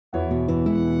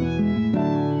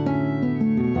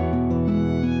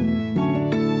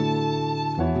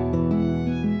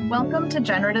Welcome to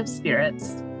Generative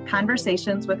Spirits,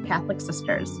 Conversations with Catholic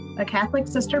Sisters, a Catholic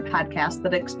sister podcast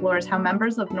that explores how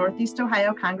members of Northeast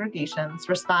Ohio congregations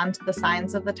respond to the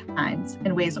signs of the times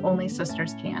in ways only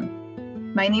sisters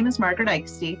can. My name is Margaret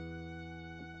Eichste.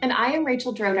 And I am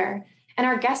Rachel Droder, and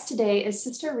our guest today is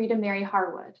Sister Rita Mary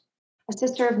Harwood, a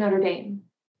sister of Notre Dame.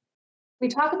 We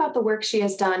talk about the work she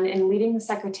has done in leading the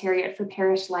Secretariat for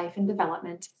Parish Life and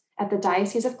Development at the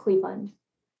Diocese of Cleveland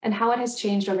and how it has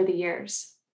changed over the years.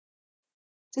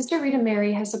 Sister Rita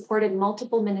Mary has supported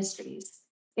multiple ministries,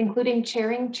 including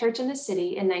chairing Church in the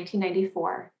City in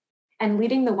 1994 and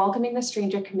leading the Welcoming the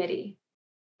Stranger Committee,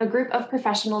 a group of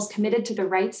professionals committed to the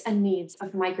rights and needs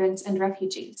of migrants and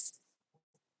refugees.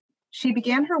 She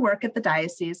began her work at the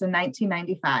diocese in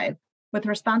 1995 with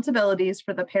responsibilities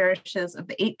for the parishes of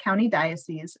the 8 county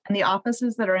dioceses and the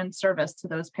offices that are in service to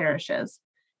those parishes,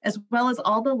 as well as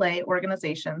all the lay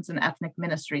organizations and ethnic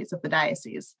ministries of the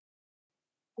diocese.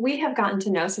 We have gotten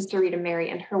to know Sister Rita Mary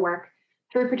and her work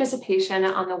through participation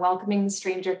on the Welcoming the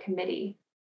Stranger Committee.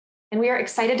 And we are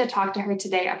excited to talk to her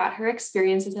today about her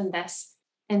experiences in this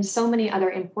and so many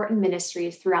other important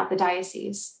ministries throughout the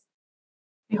diocese.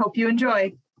 We hope you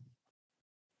enjoy.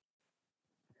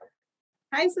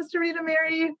 Hi, Sister Rita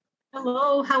Mary.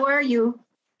 Hello, how are you?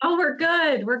 Oh, we're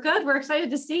good. We're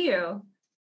excited to see you.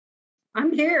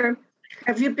 I'm here.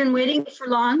 Have you been waiting for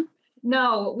long?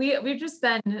 No, we've just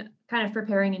been kind of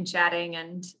preparing and chatting,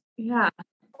 and yeah.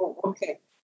 Oh, okay.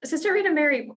 Sister Rita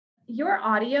Mary, your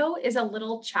audio is a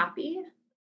little choppy.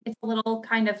 It's a little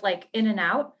kind of like in and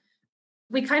out.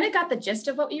 We kind of got the gist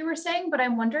of what you were saying, but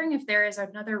I'm wondering if there is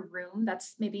another room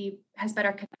that's maybe has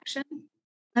better connection.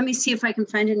 Let me see if I can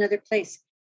find another place.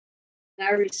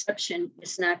 Our reception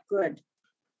is not good.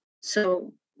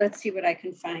 So let's see what I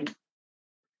can find.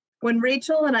 When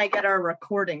Rachel and I get our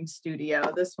recording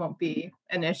studio, this won't be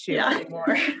an issue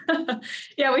anymore.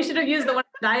 Yeah, we should have used the one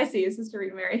in the diocese, Sister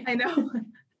Rita Mary. I know.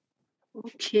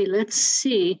 Okay, let's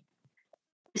see.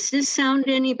 Does this sound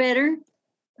any better?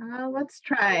 Let's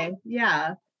try.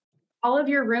 Yeah. All of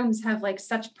your rooms have like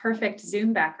such perfect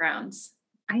Zoom backgrounds.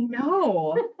 I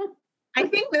know. I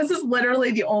think this is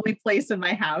literally the only place in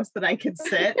my house that I could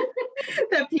sit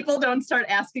that people don't start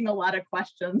asking a lot of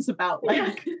questions about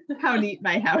like how neat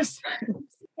my house is.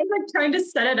 I'm like trying to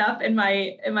set it up in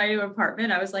my new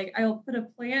apartment. I was like, I'll put a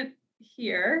plant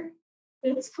here.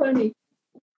 It's funny.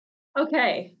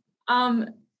 Okay.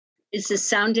 Does this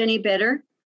sound any better?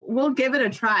 We'll give it a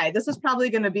try. This is probably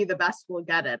going to be the best we'll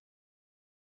get it.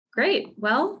 Great.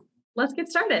 Well, let's get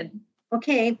started.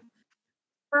 Okay.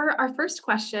 For our first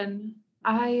question,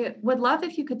 I would love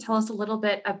if you could tell us a little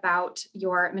bit about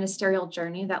your ministerial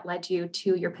journey that led you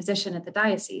to your position at the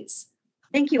diocese.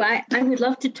 Thank you. I would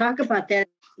love to talk about that.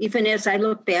 Even as I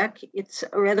look back, it's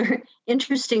a rather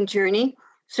interesting journey.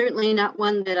 Certainly not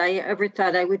one that I ever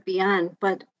thought I would be on,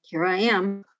 but here I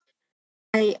am.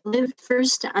 I lived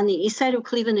first on the east side of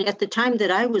Cleveland at the time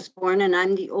that I was born, and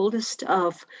I'm the oldest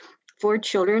of 4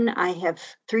 children. I have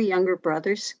 3 younger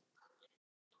brothers.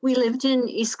 We lived in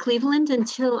East Cleveland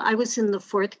until I was in the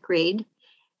 4th grade.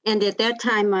 And at that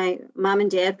time, my mom and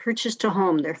dad purchased a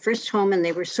home, their first home, and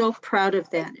they were so proud of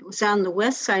that. It was on the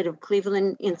west side of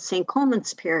Cleveland in St.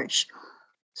 Coleman's Parish.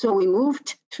 So we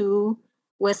moved to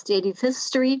West 85th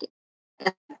Street.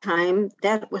 At that time,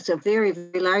 that was a very,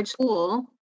 very large school.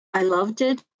 I loved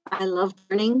it. I loved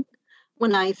learning.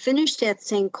 When I finished at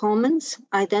St. Coleman's,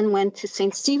 I then went to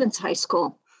St. Stephen's High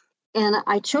School. And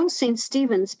I chose St.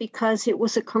 Stephen's because it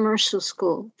was a commercial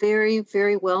school, very,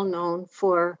 very well known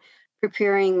for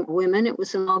preparing women. It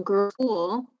was an all-girls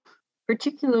school,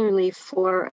 particularly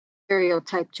for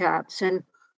stereotype jobs. And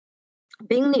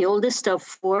being the oldest of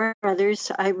 4 brothers,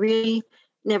 I really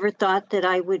never thought that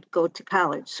I would go to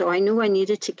college. So I knew I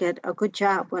needed to get a good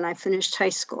job when I finished high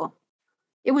school.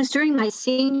 It was during my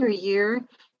senior year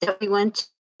that we went to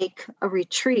take a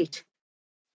retreat.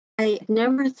 I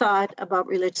never thought about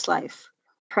religious life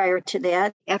prior to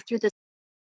that. After the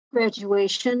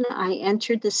graduation, I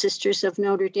entered the Sisters of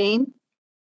Notre Dame.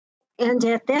 And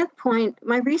at that point,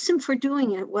 my reason for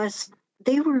doing it was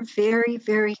they were very,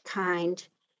 very kind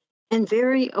and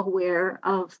very aware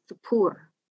of the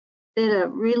poor. They had a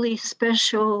really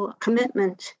special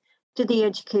commitment to the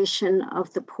education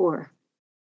of the poor.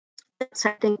 That's,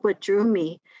 I think, what drew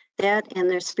me, that and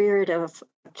their spirit of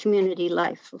community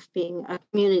life, of being a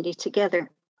community together.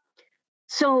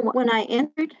 So when I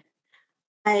entered,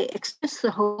 I expressed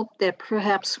the hope that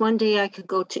perhaps one day I could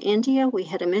go to India. We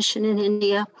had a mission in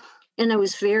India, and I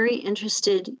was very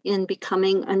interested in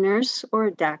becoming a nurse or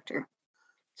a doctor.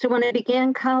 So when I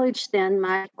began college then,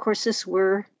 my courses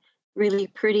were really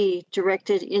pretty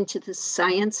directed into the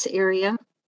science area.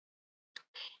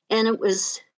 And it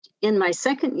was in my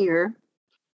second year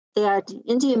that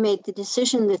India made the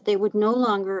decision that they would no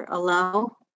longer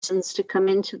allow persons to come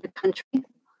into the country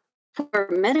for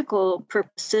medical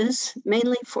purposes,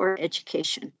 mainly for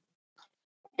education.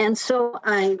 And so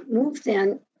I moved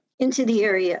then into the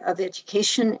area of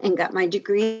education and got my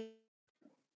degree.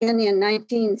 And in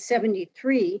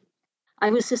 1973, I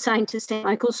was assigned to St.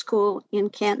 Michael's School in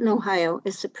Canton, Ohio,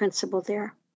 as the principal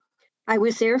there. I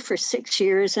was there for 6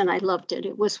 years and I loved it.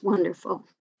 It was wonderful.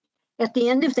 At the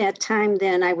end of that time,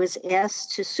 then, I was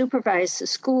asked to supervise the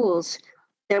schools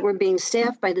that were being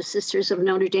staffed by the Sisters of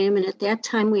Notre Dame. And at that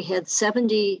time, we had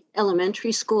 70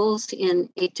 elementary schools in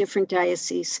 8 different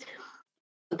dioceses.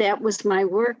 That was my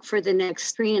work for the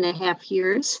next 3.5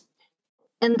 years.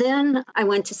 And then I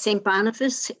went to St.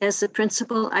 Boniface as the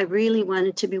principal. I really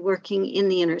wanted to be working in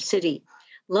the inner city.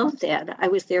 Loved that. I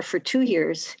was there for 2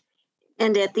 years.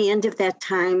 And at the end of that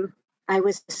time, I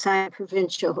was assigned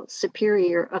provincial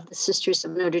superior of the Sisters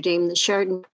of Notre Dame, the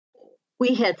Chardon.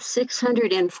 We had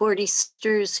 640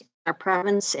 sisters in our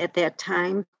province at that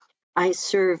time. I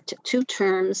served 2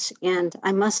 terms, and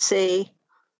I must say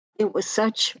it was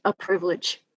such a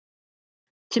privilege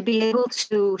to be able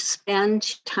to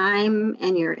spend time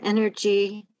and your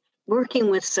energy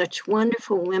working with such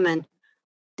wonderful women.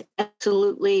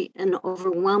 Absolutely an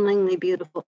overwhelmingly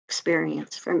beautiful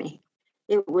experience for me.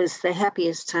 It was the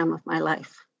happiest time of my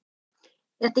life.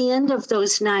 At the end of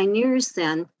those 9 years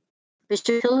then,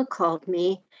 Bishop Hilla called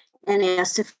me and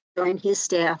asked if I join his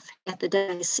staff at the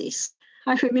diocese.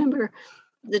 I remember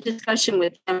the discussion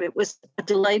with him. It was a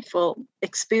delightful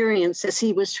experience as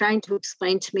he was trying to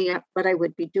explain to me what I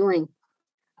would be doing.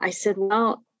 I said,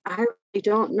 well, I really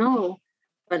don't know,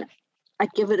 but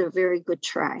I'd give it a very good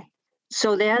try.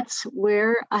 So that's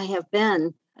where I have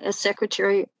been as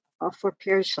secretary for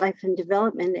Parish Life and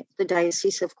Development at the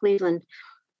Diocese of Cleveland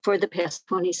for the past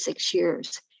 26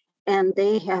 years. And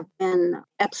they have been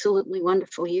absolutely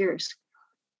wonderful years.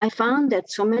 I found that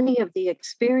so many of the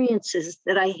experiences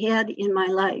that I had in my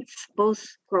life, both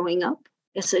growing up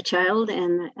as a child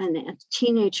and a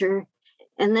teenager,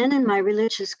 and then in my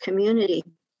religious community,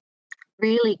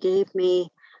 really gave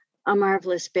me a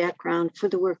marvelous background for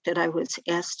the work that I was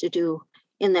asked to do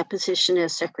in that position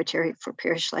as Secretary for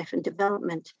Parish Life and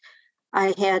Development.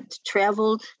 I had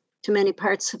traveled to many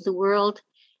parts of the world,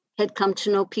 had come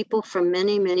to know people from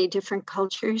many, many different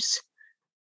cultures.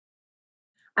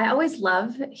 I always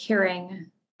love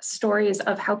hearing stories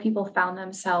of how people found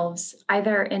themselves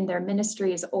either in their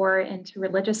ministries or into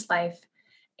religious life.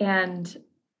 And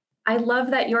I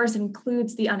love that yours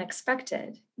includes the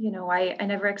unexpected. I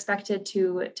never expected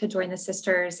to join the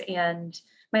sisters, and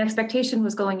my expectation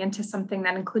was going into something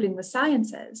that including the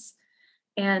sciences.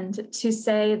 And to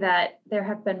say that there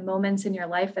have been moments in your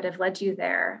life that have led you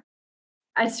there,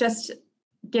 it's just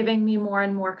giving me more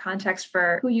and more context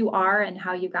for who you are and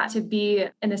how you got to be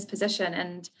in this position.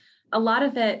 And a lot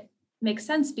of it makes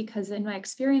sense because in my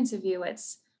experience of you,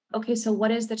 it's, okay, so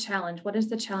what is the challenge? What is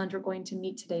the challenge we're going to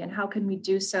meet today? And how can we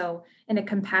do so in a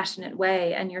compassionate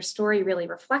way? And your story really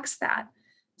reflects that.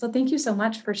 So thank you so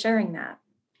much for sharing that.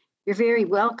 You're very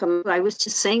welcome. I was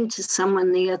just saying to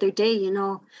someone the other day,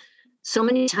 so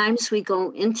many times we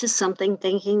go into something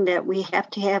thinking that we have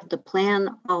to have the plan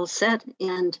all set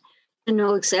and to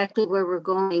know exactly where we're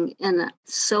going. And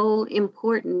it's so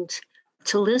important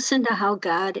to listen to how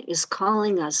God is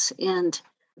calling us. And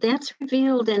that's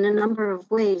revealed in a number of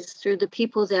ways through the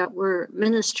people that we're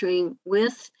ministering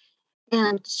with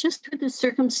and just through the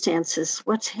circumstances,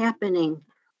 what's happening.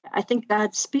 I think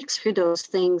God speaks through those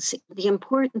things. The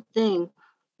important thing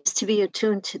is to be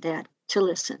attuned to that, to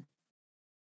listen.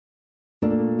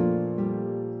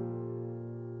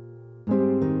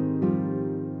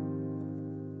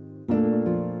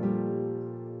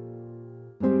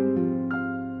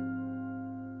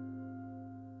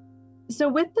 So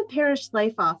with the Parish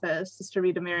Life Office, Sister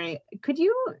Rita Mary, could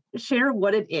you share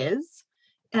what it is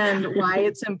and why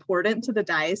it's important to the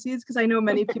diocese? Because I know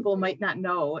many people might not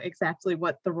know exactly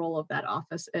what the role of that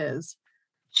office is.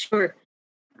 Sure.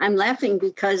 I'm laughing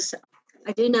because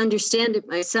I didn't understand it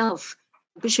myself.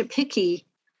 Bishop Hickey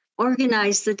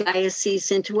organized the diocese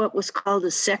into what was called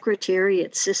a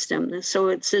secretariat system. So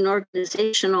it's an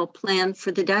organizational plan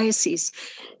for the diocese,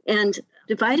 and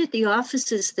divided the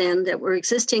offices then that were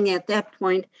existing at that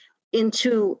point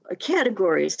into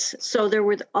categories. So there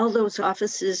were all those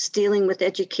offices dealing with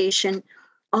education,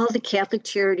 all the Catholic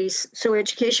charities. So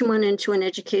education went into an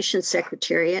education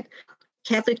secretariat.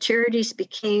 Catholic Charities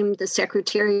became the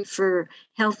Secretary for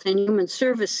Health and Human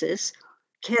Services,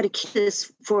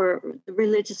 Catechesis for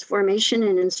religious formation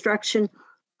and instruction,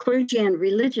 clergy and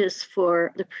religious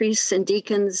for the priests and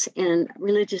deacons and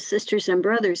religious sisters and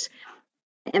brothers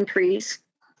and priests.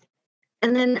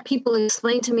 And then people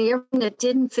explained to me everything that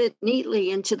didn't fit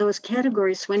neatly into those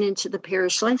categories went into the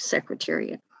parish life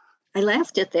secretariat. I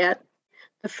laughed at that.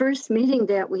 The first meeting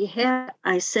that we had,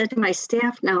 I said to my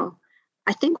staff, now,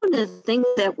 I think one of the things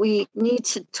that we need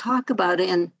to talk about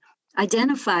and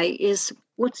identify is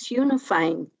what's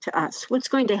unifying to us, what's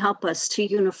going to help us to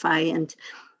unify and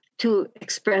to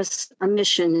express a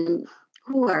mission, and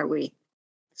who are we?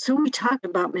 So we talked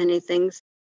about many things.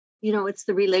 It's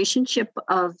the relationship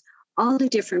of all the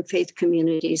different faith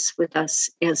communities with us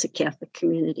as a Catholic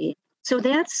community. So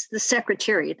that's the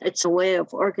secretariat. It's a way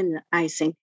of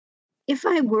organizing. If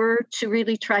I were to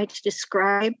really try to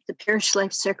describe the Parish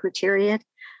Life Secretariat,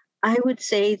 I would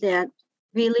say that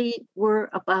really we're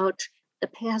about the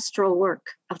pastoral work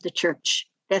of the church.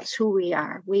 That's who we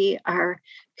are. We are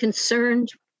concerned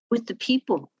with the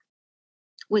people,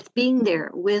 with being there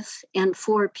with and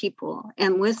for people,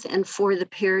 and with and for the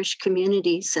parish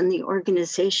communities and the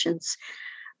organizations.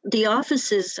 The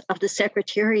offices of the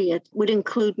Secretariat would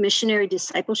include missionary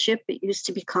discipleship. It used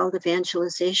to be called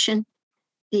evangelization.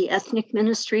 The ethnic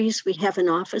ministries, we have an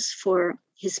office for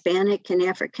Hispanic and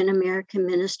African American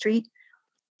ministry.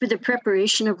 For the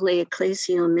preparation of lay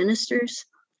ecclesial ministers,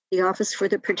 the Office for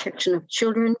the Protection of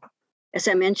Children. As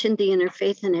I mentioned, the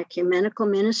Interfaith and Ecumenical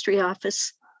Ministry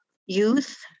Office,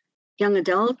 youth, young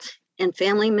adult, and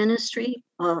family ministry,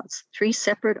 3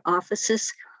 separate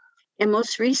offices. And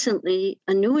most recently,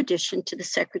 a new addition to the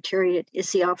Secretariat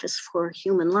is the Office for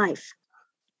Human Life.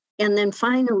 And then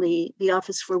finally, the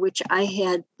office for which I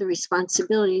had the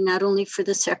responsibility, not only for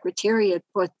the Secretariat,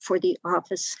 but for the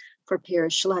Office for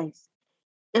Parish Life.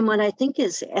 And what I think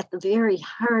is at the very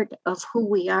heart of who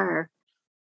we are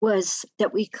was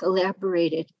that we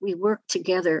collaborated, we worked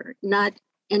together. Not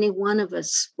any one of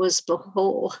us was the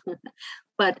whole,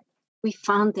 but we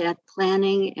found that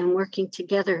planning and working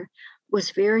together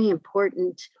was very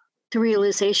important. The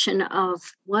realization of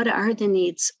what are the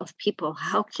needs of people?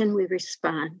 How can we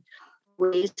respond?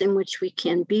 Ways in which we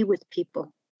can be with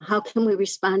people. How can we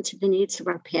respond to the needs of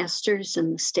our pastors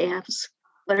and the staffs?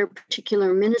 What are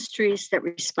particular ministries that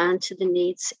respond to the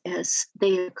needs as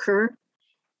they occur?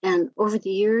 And over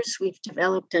the years, we've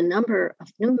developed a number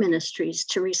of new ministries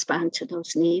to respond to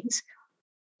those needs.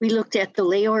 We looked at the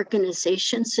lay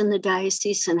organizations in the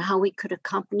diocese and how we could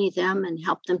accompany them and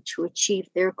help them to achieve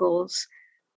their goals.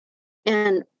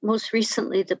 And most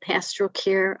recently, the pastoral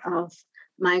care of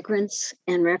migrants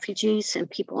and refugees and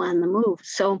people on the move.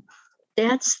 So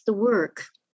that's the work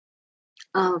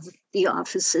of the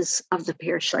offices of the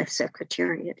Parish Life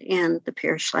Secretariat and the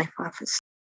Parish Life Office.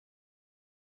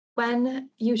 When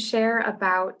you share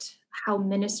about how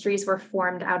ministries were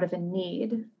formed out of a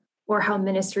need, or how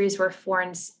ministries were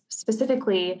formed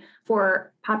specifically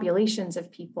for populations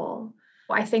of people,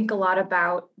 I think a lot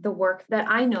about the work that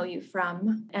I know you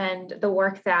from and the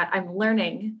work that I'm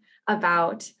learning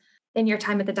about in your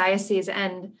time at the diocese.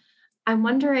 And I'm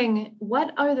wondering,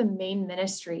 what are the main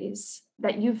ministries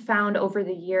that you've found over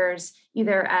the years,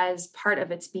 either as part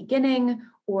of its beginning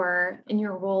or in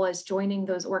your role as joining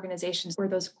those organizations or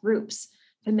those groups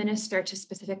to minister to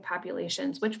specific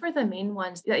populations? Which were the main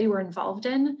ones that you were involved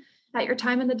in at your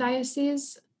time in the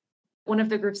diocese? One of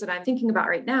the groups that I'm thinking about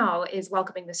right now is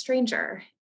Welcoming the Stranger.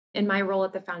 In my role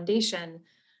at the foundation,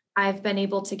 I've been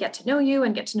able to get to know you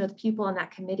and get to know the people in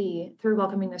that committee through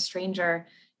Welcoming the Stranger.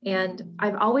 And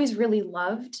I've always really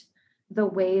loved the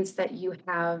ways that you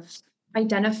have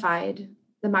identified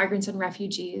the migrants and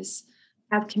refugees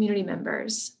as community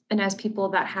members and as people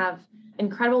that have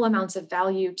incredible amounts of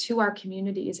value to our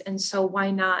communities. And so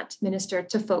why not minister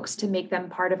to folks to make them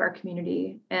part of our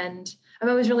community? And I've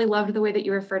always really loved the way that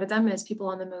you refer to them as people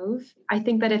on the move. I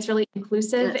think that it's really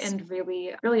inclusive and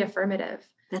really, really affirmative.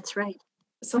 That's right.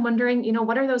 So I'm wondering,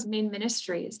 what are those main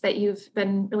ministries that you've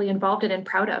been really involved in and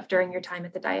proud of during your time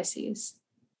at the diocese?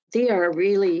 There are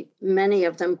really many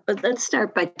of them, but let's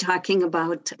start by talking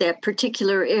about that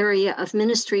particular area of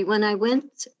ministry. When I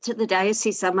went to the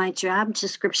diocese on my job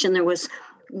description, there was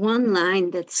one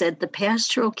line that said the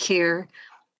pastoral care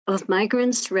of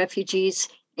migrants, refugees,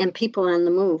 and people on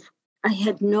the move. I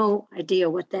had no idea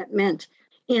what that meant.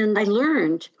 And I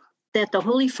learned that the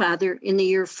Holy Father in the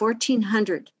year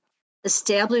 1400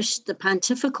 established the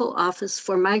Pontifical Office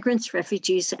for Migrants,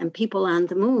 Refugees, and People on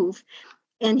the Move.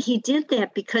 And he did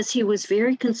that because he was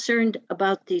very concerned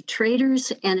about the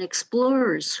traders and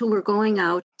explorers who were going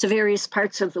out to various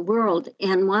parts of the world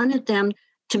and wanted them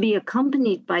to be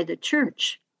accompanied by the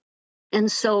church.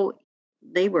 And so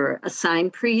they were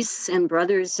assigned priests and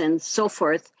brothers and so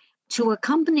forth to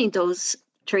accompany those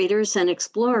traders and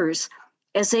explorers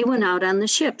as they went out on the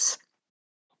ships.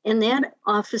 And that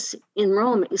office in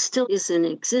Rome still is in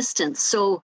existence.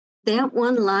 So that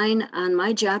one line on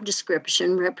my job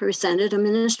description represented a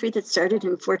ministry that started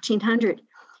in 1400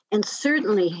 and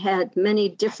certainly had many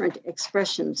different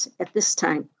expressions at this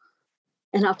time.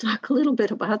 And I'll talk a little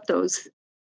bit about those.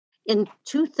 In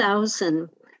 2000,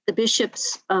 the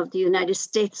bishops of the United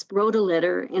States wrote a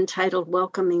letter entitled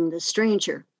Welcoming the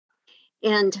Stranger.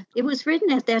 And it was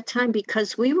written at that time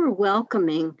because we were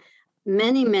welcoming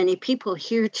many, many people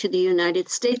here to the United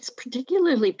States,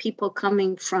 particularly people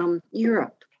coming from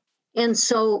Europe. And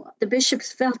so the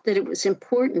bishops felt that it was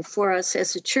important for us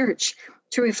as a church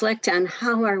to reflect on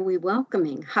how are we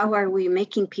welcoming? How are we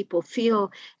making people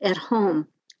feel at home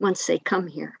once they come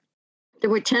here?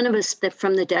 There were 10 of us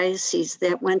from the diocese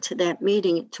that went to that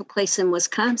meeting. It took place in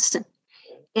Wisconsin.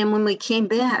 And when we came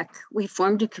back, we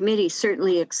formed a committee,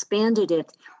 certainly expanded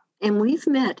it. And we've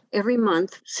met every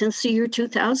month since the year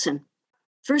 2000.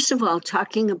 First of all,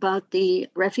 talking about the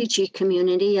refugee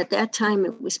community. At that time,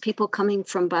 it was people coming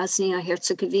from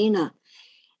Bosnia-Herzegovina.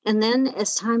 And then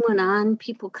as time went on,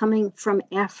 people coming from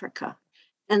Africa.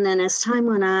 And then as time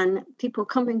went on, people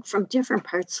coming from different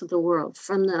parts of the world,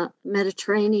 from the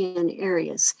Mediterranean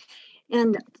areas.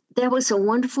 And that was a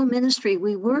wonderful ministry.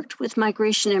 We worked with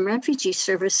Migration and Refugee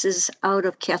Services out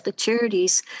of Catholic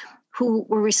Charities, who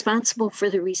were responsible for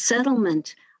the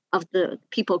resettlement of the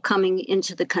people coming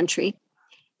into the country.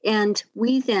 And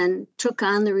we then took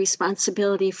on the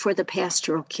responsibility for the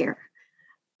pastoral care.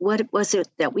 What was it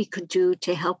that we could do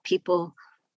to help people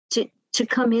to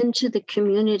come into the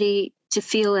community, to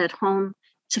feel at home,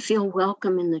 to feel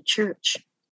welcome in the church?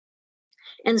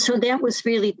 And so that was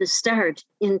really the start.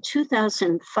 In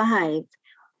 2005,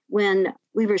 when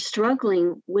we were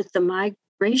struggling with the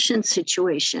migration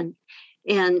situation,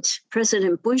 and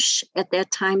President Bush at that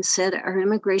time said, our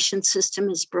immigration system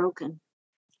is broken.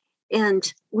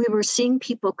 And we were seeing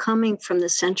people coming from the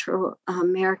Central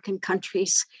American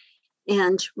countries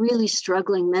and really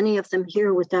struggling, many of them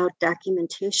here without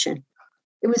documentation.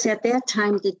 It was at that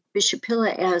time that Bishop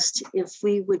Pilla asked if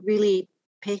we would really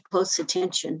pay close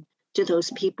attention to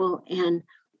those people and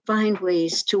find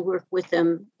ways to work with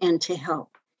them and to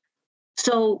help.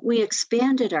 So we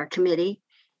expanded our committee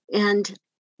and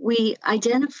we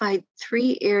identified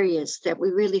 3 areas that we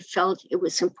really felt it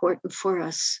was important for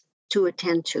us to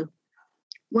attend to.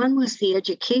 One was the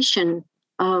education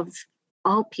of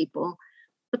all people,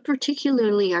 but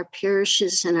particularly our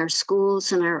parishes and our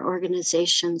schools and our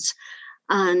organizations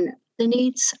on the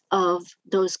needs of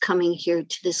those coming here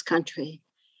to this country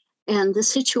and the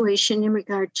situation in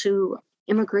regard to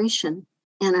immigration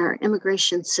and our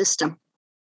immigration system.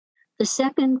 The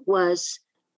second was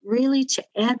really to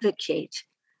advocate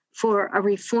for a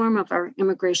reform of our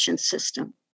immigration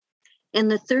system.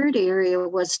 And the third area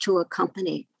was to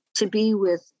accompany, to be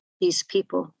with these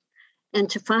people and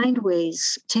to find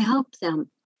ways to help them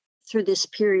through this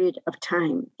period of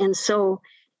time. And so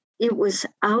it was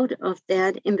out of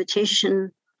that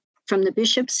invitation from the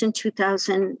bishops in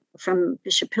 2000, from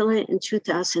Bishop Pilla in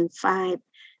 2005,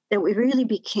 that we really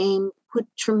put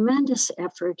tremendous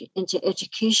effort into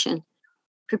education,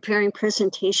 preparing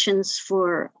presentations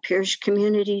for parish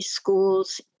communities,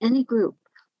 schools, any group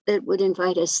that would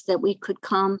invite us, that we could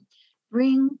come,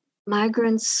 bring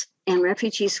migrants and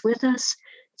refugees with us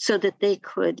so that they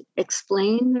could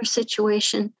explain their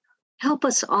situation, help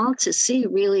us all to see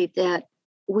really that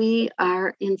we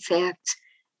are, in fact,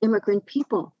 immigrant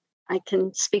people. I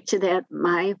can speak to that.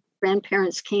 My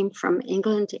grandparents came from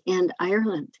England and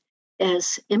Ireland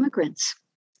as immigrants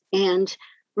and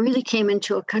really came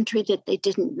into a country that they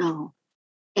didn't know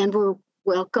and were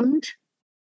welcomed,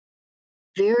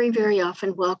 very, very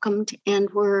often welcomed, and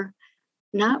were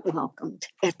not welcomed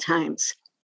at times.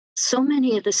 So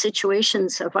many of the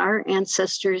situations of our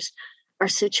ancestors are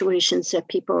situations that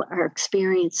people are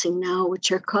experiencing now,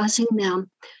 which are causing them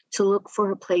to look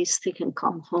for a place they can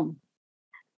call home.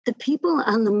 The people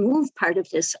on the move part of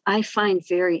this, I find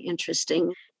very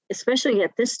interesting, especially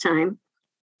at this time.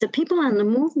 The people on the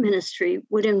move ministry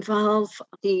would involve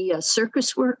the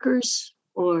circus workers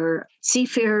or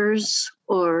seafarers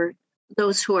or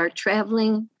those who are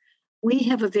traveling. We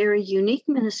have a very unique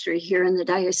ministry here in the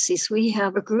diocese. We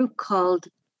have a group called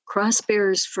Cross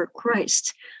Bearers for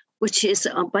Christ, which is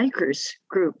a bikers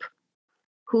group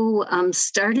who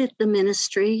started the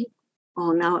ministry,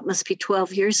 now it must be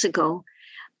 12 years ago,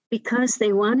 because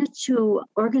they wanted to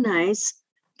organize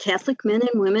Catholic men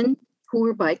and women who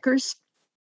were bikers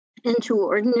and who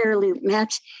ordinarily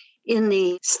met in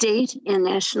the state and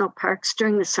national parks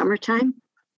during the summertime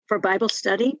for Bible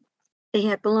study. They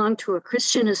had belonged to a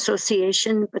Christian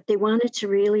association, but they wanted to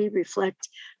really reflect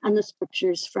on the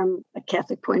scriptures from a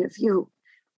Catholic point of view.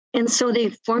 And so they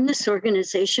formed this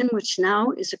organization, which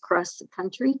now is across the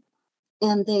country.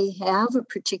 And they have a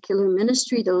particular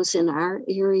ministry. Those in our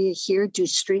area here do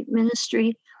street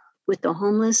ministry with the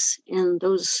homeless and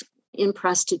those in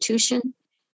prostitution.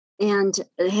 And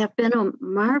they have been a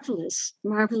marvelous,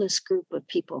 marvelous group of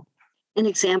people. An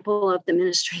example of the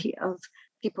ministry of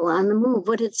people on the move.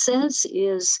 What it says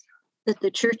is that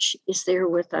the church is there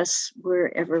with us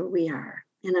wherever we are.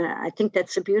 And I think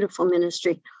that's a beautiful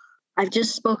ministry. I've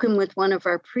just spoken with one of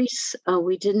our priests.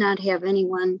 We did not have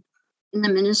anyone in the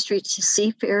ministry to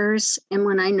seafarers. And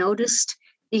when I noticed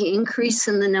the increase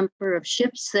in the number of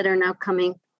ships that are now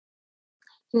coming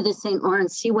through the St.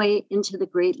 Lawrence Seaway into the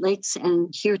Great Lakes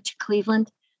and here to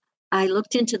Cleveland, I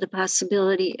looked into the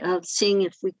possibility of seeing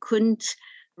if we couldn't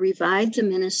revive the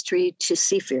ministry to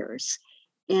seafarers.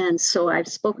 And so I've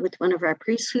spoken with one of our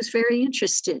priests who's very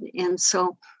interested. And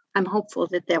so I'm hopeful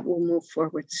that that will move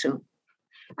forward soon.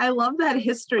 I love that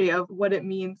history of what it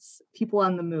means, people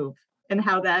on the move, and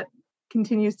how that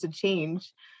continues to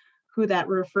change, who that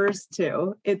refers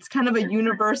to. It's kind of a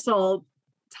universal,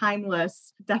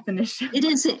 timeless definition. It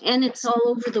is, and it's all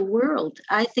over the world.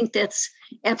 I think that's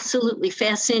absolutely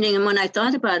fascinating. And when I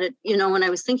thought about it, when I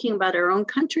was thinking about our own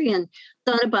country and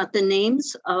thought about the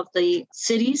names of the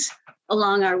cities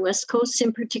along our West Coast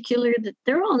in particular, that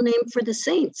they're all named for the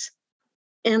saints.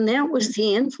 And that was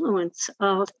the influence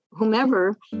of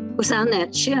whomever was on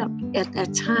that ship at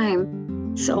that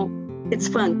time. So it's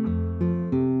fun.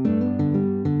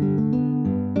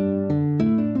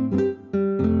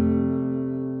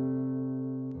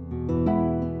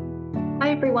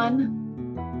 Hi,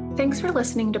 everyone. Thanks for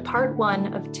listening to part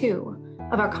 1 of 2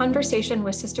 of our conversation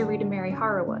with Sister Rita Mary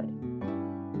Harwood.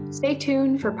 Stay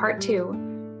tuned for part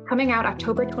 2, coming out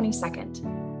October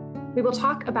 22nd. We will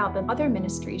talk about the other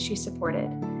ministries she supported,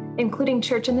 including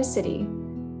Church in the City,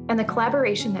 and the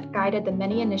collaboration that guided the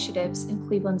many initiatives in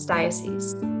Cleveland's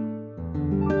diocese.